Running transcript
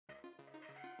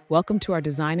Welcome to our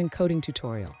design and coding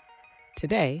tutorial.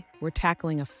 Today, we're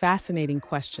tackling a fascinating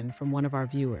question from one of our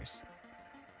viewers.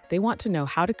 They want to know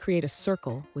how to create a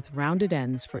circle with rounded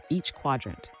ends for each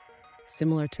quadrant,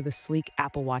 similar to the sleek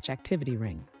Apple Watch activity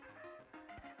ring.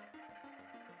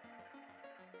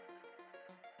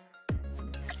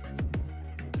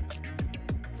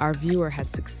 Our viewer has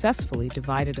successfully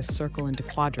divided a circle into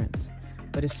quadrants,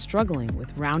 but is struggling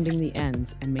with rounding the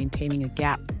ends and maintaining a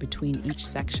gap between each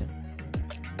section.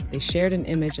 They shared an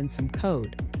image and some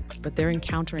code, but they're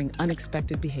encountering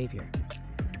unexpected behavior.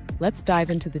 Let's dive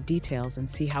into the details and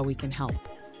see how we can help.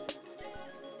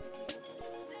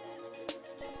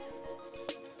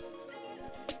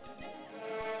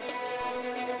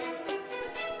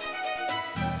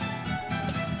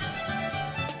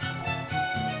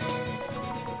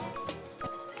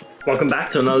 Welcome back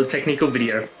to another technical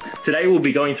video. Today we'll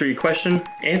be going through your question,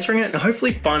 answering it, and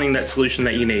hopefully finding that solution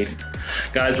that you need.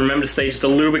 Guys, remember to stay just a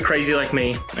little bit crazy like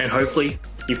me, and hopefully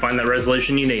you find that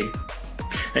resolution you need.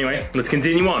 Anyway, let's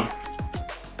continue on.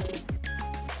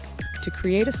 To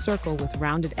create a circle with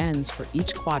rounded ends for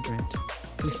each quadrant,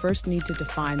 we first need to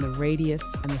define the radius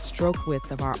and the stroke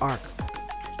width of our arcs.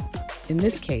 In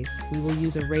this case, we will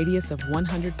use a radius of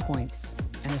 100 points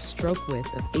and a stroke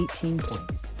width of 18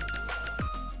 points.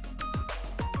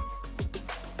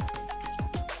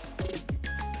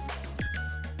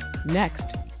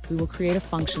 Next, we will create a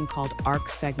function called arc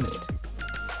segment.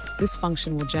 This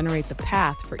function will generate the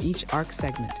path for each arc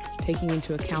segment, taking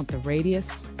into account the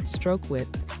radius, stroke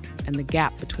width, and the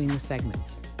gap between the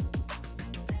segments.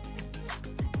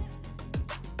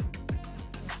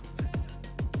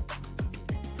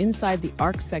 Inside the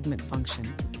arc segment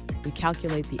function, we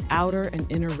calculate the outer and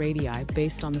inner radii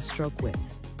based on the stroke width.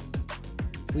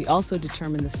 We also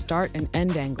determine the start and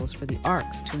end angles for the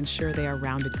arcs to ensure they are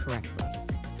rounded correctly.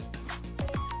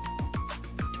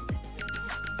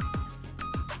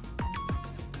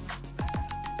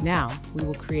 Now, we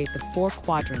will create the 4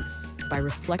 quadrants by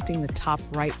reflecting the top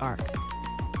right arc.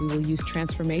 We will use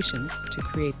transformations to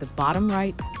create the bottom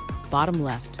right, bottom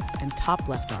left, and top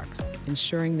left arcs,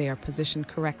 ensuring they are positioned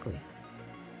correctly.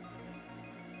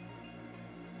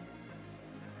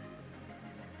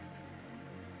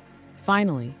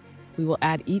 Finally, we will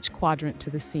add each quadrant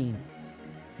to the scene.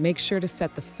 Make sure to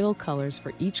set the fill colors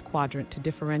for each quadrant to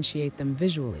differentiate them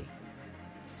visually,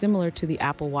 similar to the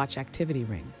Apple Watch activity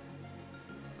ring.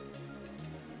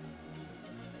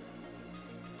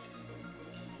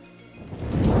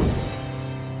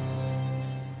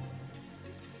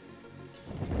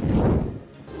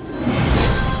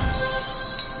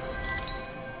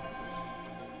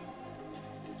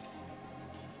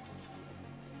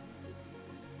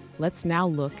 Let's now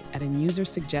look at a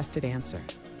user-suggested answer.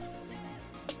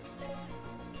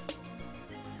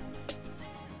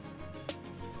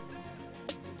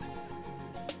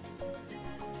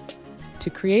 To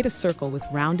create a circle with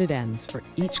rounded ends for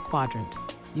each quadrant,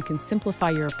 you can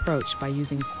simplify your approach by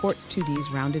using Quartz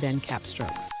 2D's rounded end cap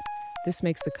strokes. This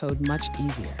makes the code much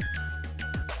easier.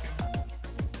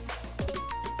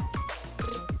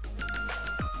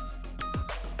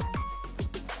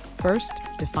 First,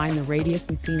 define the radius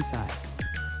and scene size.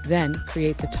 Then,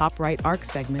 create the top right arc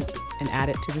segment and add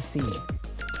it to the scene.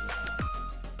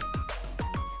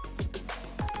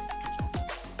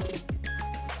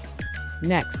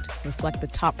 Next, reflect the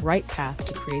top right path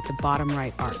to create the bottom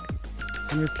right arc.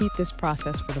 And repeat this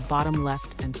process for the bottom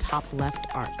left and top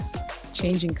left arcs,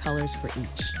 changing colors for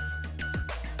each.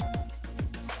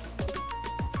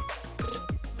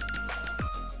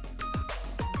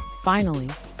 Finally,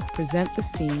 present the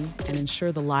scene and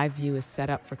ensure the live view is set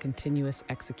up for continuous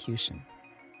execution.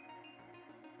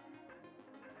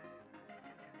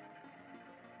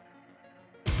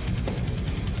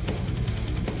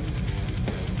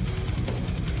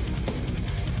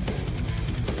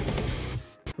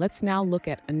 Let's now look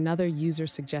at another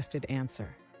user-suggested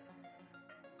answer.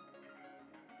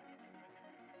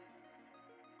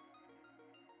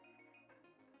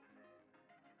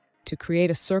 To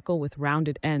create a circle with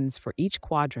rounded ends for each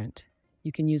quadrant,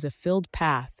 you can use a filled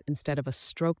path instead of a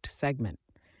stroked segment.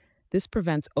 This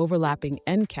prevents overlapping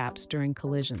end caps during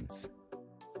collisions.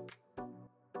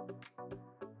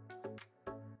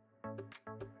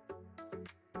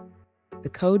 The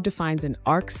code defines an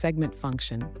arc segment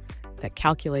function that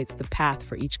calculates the path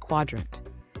for each quadrant.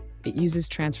 It uses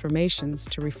transformations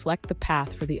to reflect the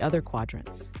path for the other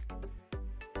quadrants.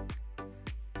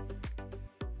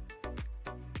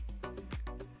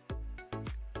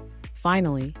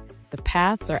 Finally, the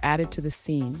paths are added to the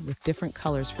scene with different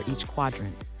colors for each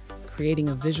quadrant, creating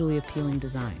a visually appealing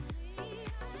design.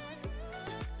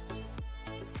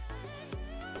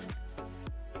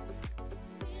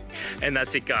 And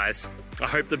that's it, guys. I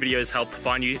hope the videos helped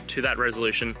find you to that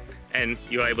resolution and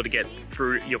you're able to get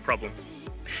through your problem.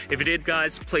 If it did,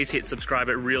 guys, please hit subscribe.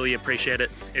 I really appreciate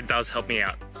it. It does help me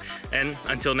out. And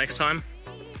until next time,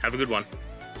 have a good one.